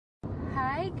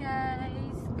Hi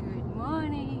guys, good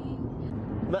morning.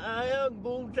 Maayong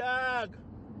buntag.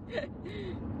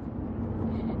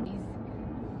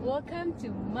 Welcome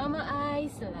to Mama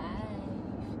I's Life.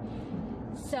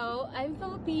 So I'm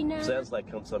Filipina. Sounds like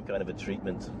some kind of a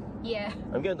treatment. Yeah.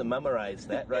 I'm going to memorize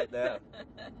that right now.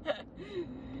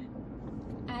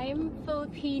 I'm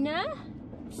Filipina,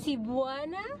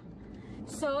 Cebuana.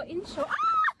 So in short,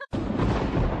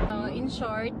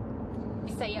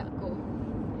 Bisaya ko.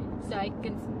 So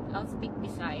I'll speak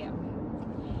Bisaya.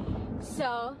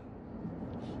 So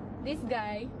this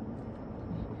guy,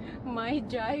 my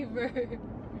driver,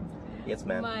 Yes,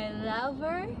 ma'am. my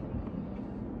lover,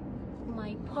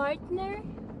 my partner.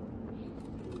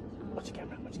 Watch the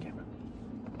camera. Watch the camera.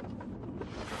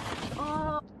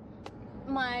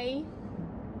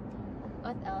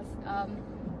 What else?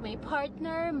 My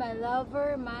partner, my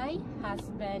lover, my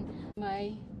husband,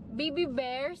 my baby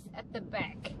bears at the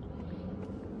back.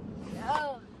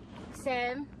 Oh,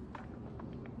 Sam.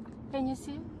 Can you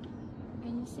see?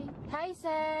 Can you see? Hi,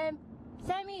 Sam.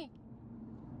 Sammy.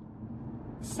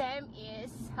 Sam is,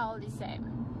 how old is Sam?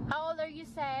 How old are you,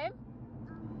 Sam?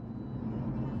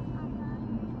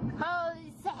 How old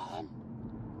is Sam?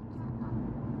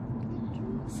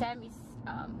 Sam is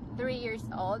 3 years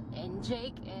old and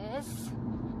Jake is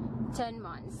 10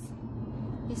 months.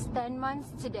 He's 10 months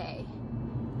today,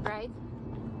 right?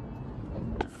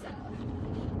 So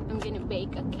I'm gonna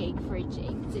bake a cake for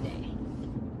Jake today.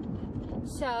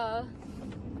 So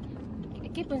I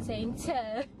keep on saying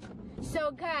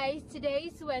so guys, today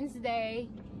is Wednesday.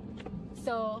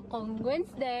 So on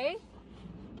Wednesday,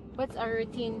 what's our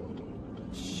routine?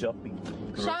 Shopping.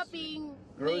 Shopping.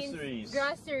 Groceries.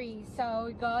 Groceries. So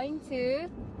we're going to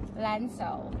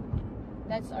Lansol.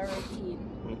 That's our routine.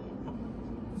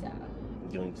 So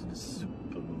Going to the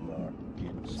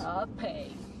supermarket.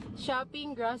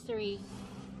 shopping, grocery.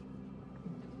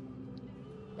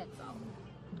 That's all.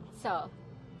 So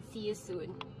see you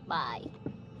soon. Bye.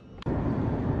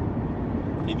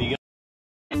 If you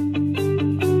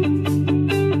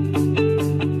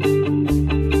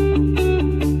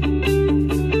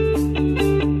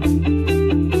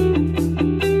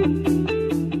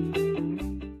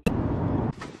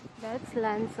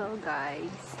Lansol,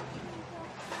 guys.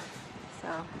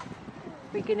 So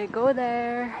we're gonna go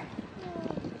there.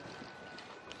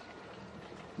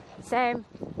 Sam.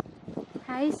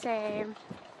 Hi, Sam.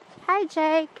 Hi,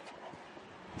 Jake.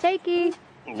 Jakey.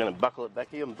 I'm gonna buckle it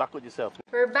back here and buckle it yourself.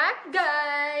 We're back,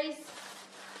 guys.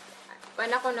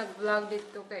 Paano ako nag-vlog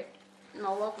dito kay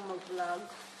mawa ko mag-vlog.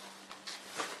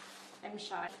 I'm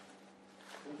shy.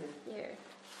 Here.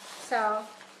 So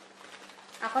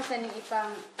ako sa ning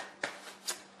ipang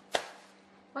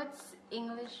what's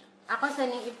English? Ako sa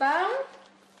ning ipang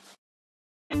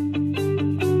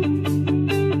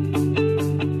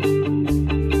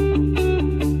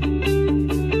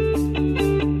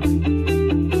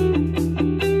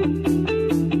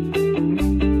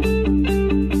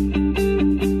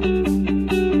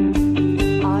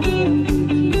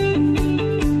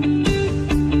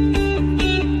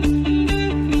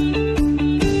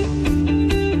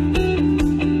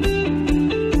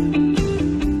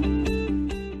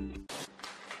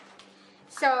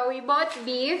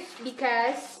beef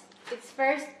because it's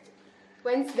first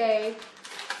Wednesday,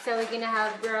 so we're gonna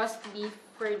have roast beef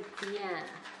for dinner.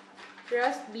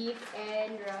 Roast beef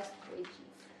and roast veggies.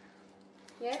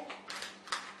 Yeah.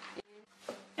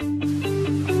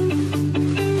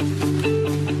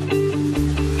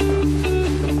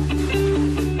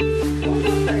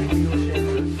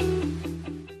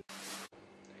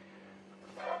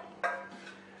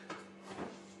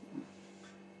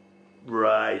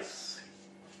 Rice.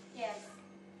 Yes.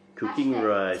 Cooking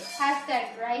rice.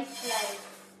 Hashtag rice life.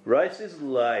 Rice is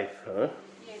life, huh?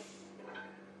 Yes.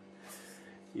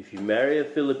 If you marry a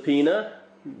Filipina,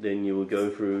 then you will go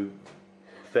through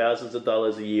thousands of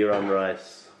dollars a year on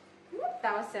rice.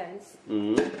 Thousands.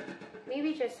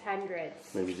 Maybe just hundreds.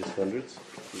 Maybe just hundreds.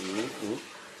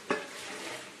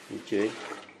 Okay.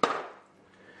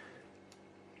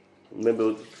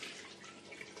 Remember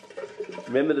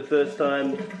the first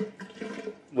time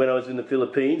when I was in the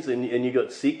Philippines and you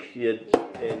got sick,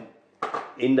 and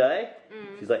Inday,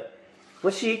 she's like,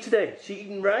 what's she eat today? She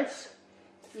eating rice?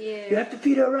 Yeah. You have to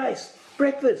feed her rice.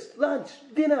 Breakfast, lunch,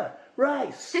 dinner,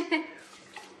 rice.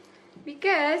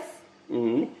 Because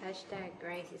hashtag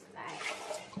rice is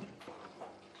life.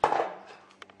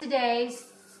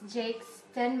 Today's Jake's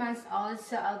 10 months old,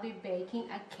 so I'll be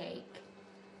baking a cake.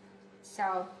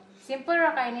 So simple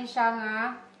ra kay ni siya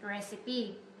nga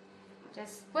recipe.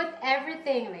 Just put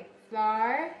everything like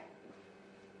flour,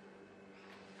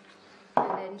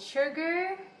 and then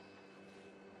sugar,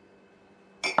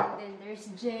 And there's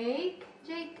Jake.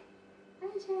 Jake. Hi,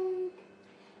 Jake.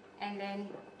 And then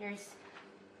there's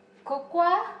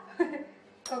cocoa.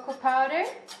 Cocoa powder.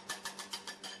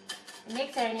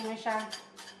 Mixer mo siya.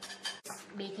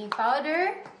 Baking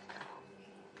powder.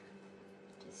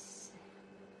 Just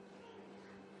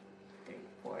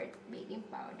 3/4 baking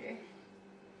powder.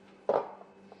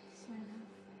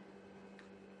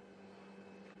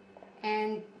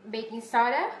 And baking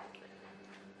soda.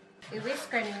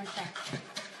 I-whisk mo siya.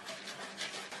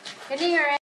 Getting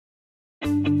ready.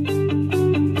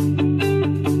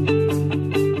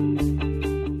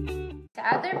 The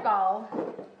other bowl,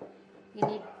 you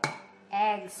need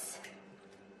eggs.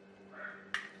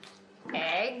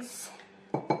 Eggs.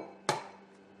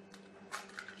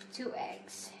 2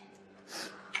 eggs.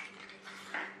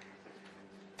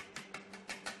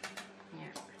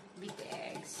 Yeah, beat the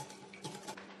eggs.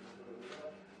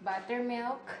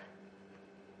 Buttermilk.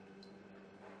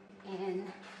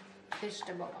 And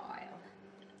vegetable oil.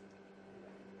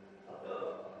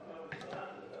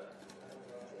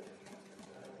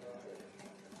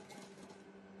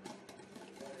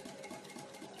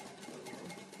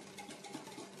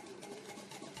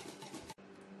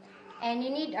 And you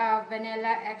need a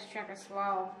vanilla extract as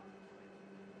well.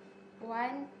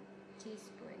 1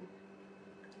 teaspoon.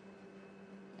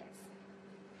 Yes.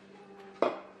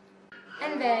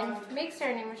 And then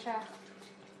mixer mo siya.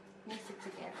 Mix it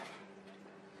together.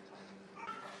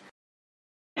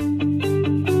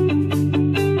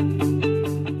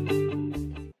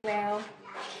 Well,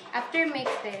 after mix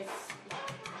this,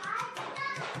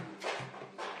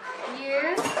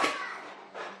 you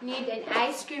need an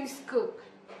ice cream scoop.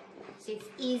 So it's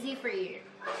easy for you.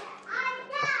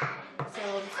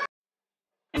 So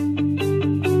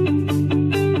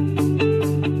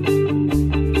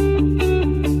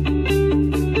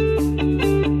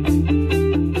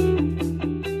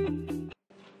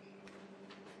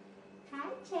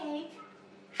Jake.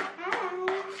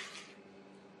 Hi.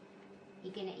 You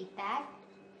gonna eat that?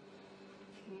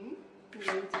 You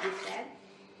going to eat that?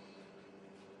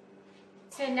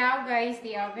 So now guys,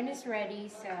 the oven is ready,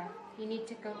 so you need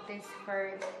to cook this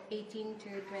for 18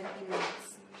 to 20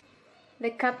 minutes. The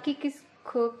cupcake is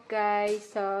cooked guys,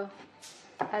 so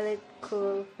I'll let it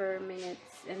cool for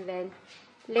minutes and then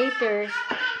later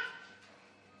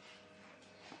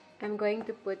I'm going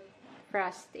to put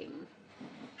frosting.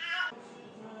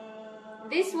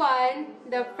 This one,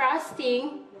 the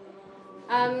frosting,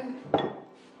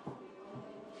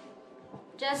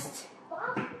 just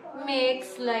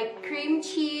mix like cream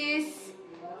cheese,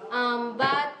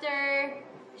 butter,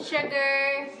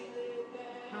 sugar,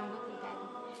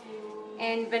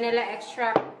 and vanilla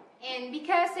extract. And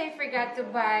because I forgot to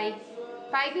buy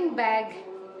piping bag,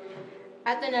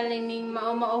 ato na lang ning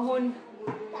mao-maohon.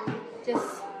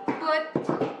 Just put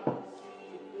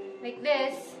like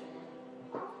this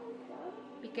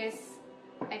because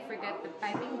I forgot the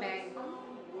piping bag.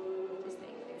 Just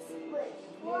like this.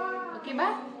 Okay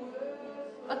ba?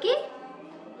 Okay?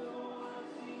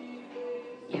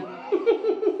 Yum.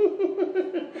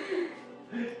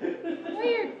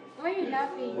 Why are you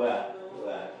laughing? Wow.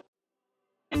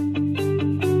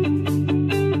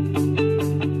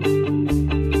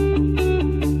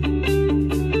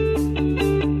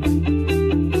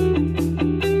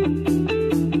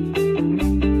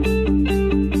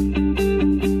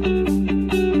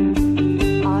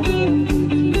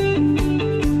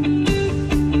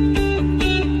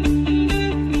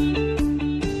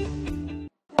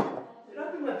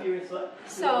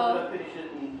 So,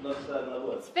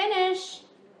 it's finished.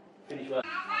 Finish what?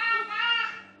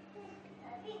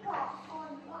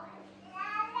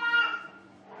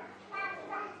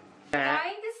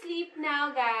 Going to sleep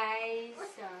now, guys.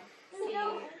 So,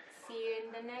 see you in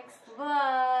the next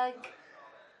vlog.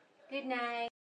 Good night.